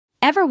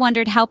Ever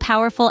wondered how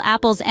powerful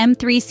Apple's M3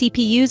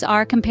 CPUs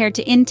are compared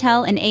to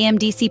Intel and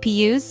AMD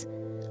CPUs?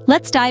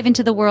 Let's dive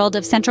into the world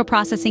of central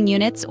processing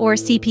units, or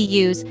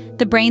CPUs,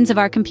 the brains of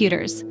our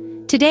computers.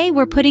 Today,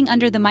 we're putting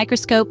under the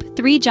microscope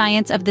three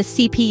giants of the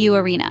CPU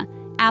arena: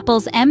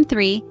 Apple's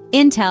M3,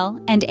 Intel,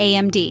 and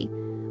AMD.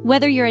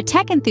 Whether you're a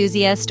tech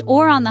enthusiast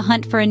or on the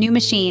hunt for a new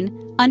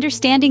machine,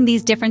 understanding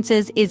these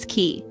differences is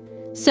key.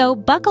 So,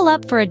 buckle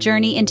up for a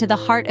journey into the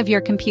heart of your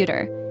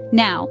computer.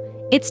 Now,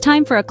 it's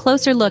time for a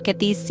closer look at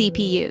these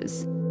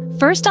CPUs.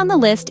 First on the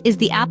list is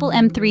the Apple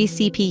M3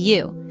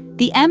 CPU.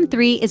 The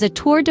M3 is a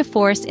tour de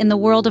force in the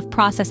world of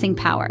processing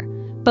power,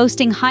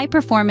 boasting high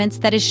performance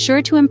that is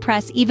sure to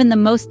impress even the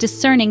most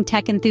discerning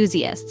tech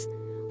enthusiasts.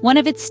 One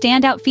of its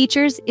standout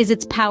features is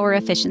its power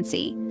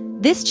efficiency.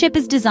 This chip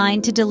is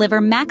designed to deliver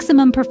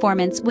maximum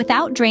performance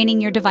without draining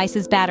your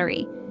device's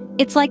battery.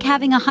 It's like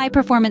having a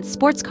high-performance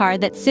sports car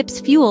that sips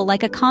fuel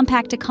like a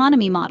compact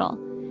economy model.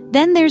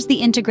 Then there's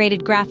the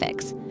integrated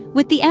graphics.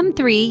 With the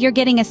M3, you're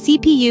getting a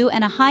CPU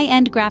and a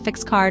high-end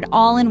graphics card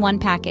all in one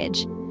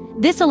package.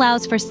 This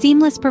allows for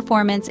seamless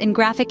performance in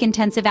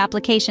graphic-intensive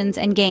applications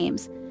and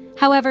games.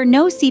 However,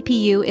 no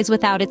CPU is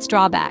without its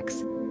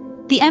drawbacks.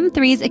 The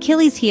M3's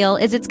Achilles heel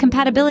is its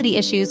compatibility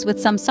issues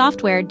with some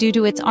software due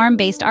to its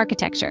ARM-based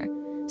architecture.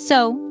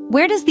 So,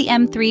 where does the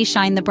M3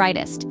 shine the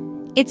brightest?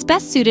 It's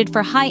best suited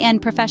for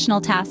high-end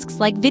professional tasks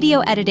like video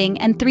editing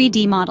and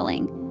 3D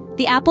modeling.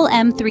 The Apple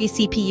M3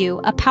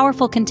 CPU, a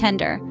powerful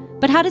contender.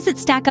 But how does it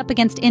stack up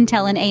against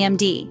Intel and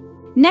AMD?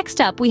 Next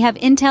up, we have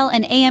Intel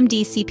and AMD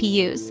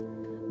CPUs.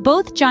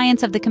 Both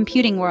giants of the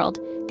computing world,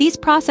 these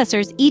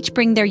processors each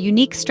bring their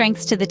unique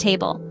strengths to the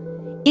table.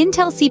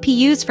 Intel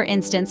CPUs, for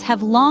instance,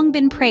 have long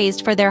been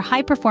praised for their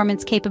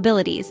high-performance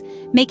capabilities,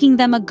 making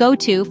them a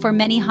go-to for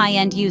many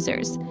high-end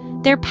users.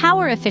 Their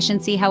power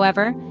efficiency,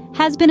 however,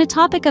 has been a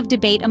topic of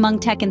debate among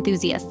tech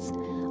enthusiasts.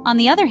 On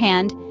the other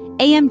hand,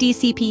 AMD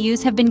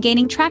CPUs have been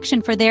gaining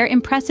traction for their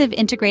impressive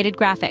integrated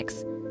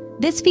graphics.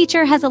 This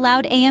feature has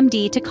allowed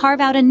AMD to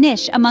carve out a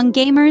niche among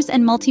gamers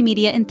and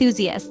multimedia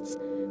enthusiasts,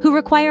 who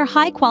require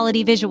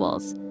high-quality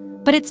visuals.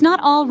 But it's not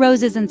all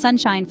roses and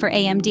sunshine for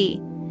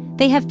AMD.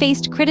 They have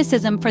faced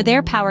criticism for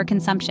their power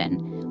consumption,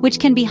 which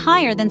can be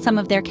higher than some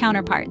of their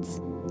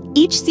counterparts.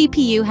 Each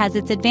CPU has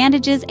its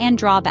advantages and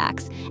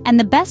drawbacks, and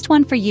the best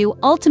one for you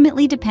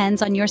ultimately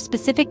depends on your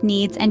specific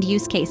needs and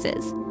use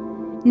cases.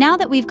 Now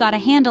that we've got a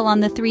handle on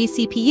the three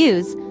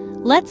CPUs,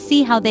 let's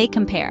see how they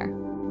compare.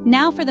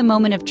 Now for the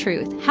moment of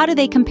truth. How do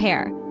they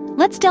compare?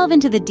 Let's delve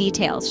into the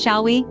details,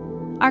 shall we?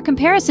 Our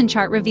comparison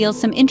chart reveals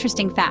some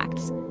interesting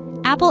facts.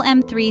 Apple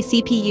M3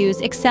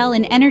 CPUs excel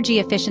in energy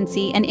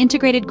efficiency and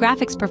integrated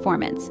graphics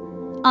performance.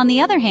 On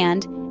the other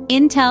hand,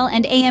 Intel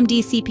and AMD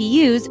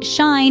CPUs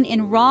shine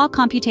in raw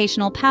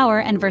computational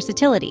power and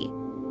versatility.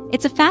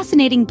 It's a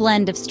fascinating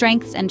blend of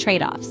strengths and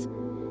trade-offs.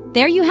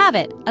 There you have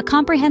it, a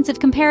comprehensive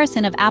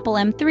comparison of Apple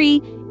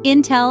M3,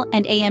 Intel,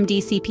 and AMD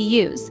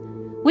CPUs.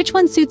 Which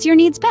one suits your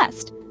needs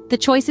best? The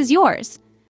choice is yours.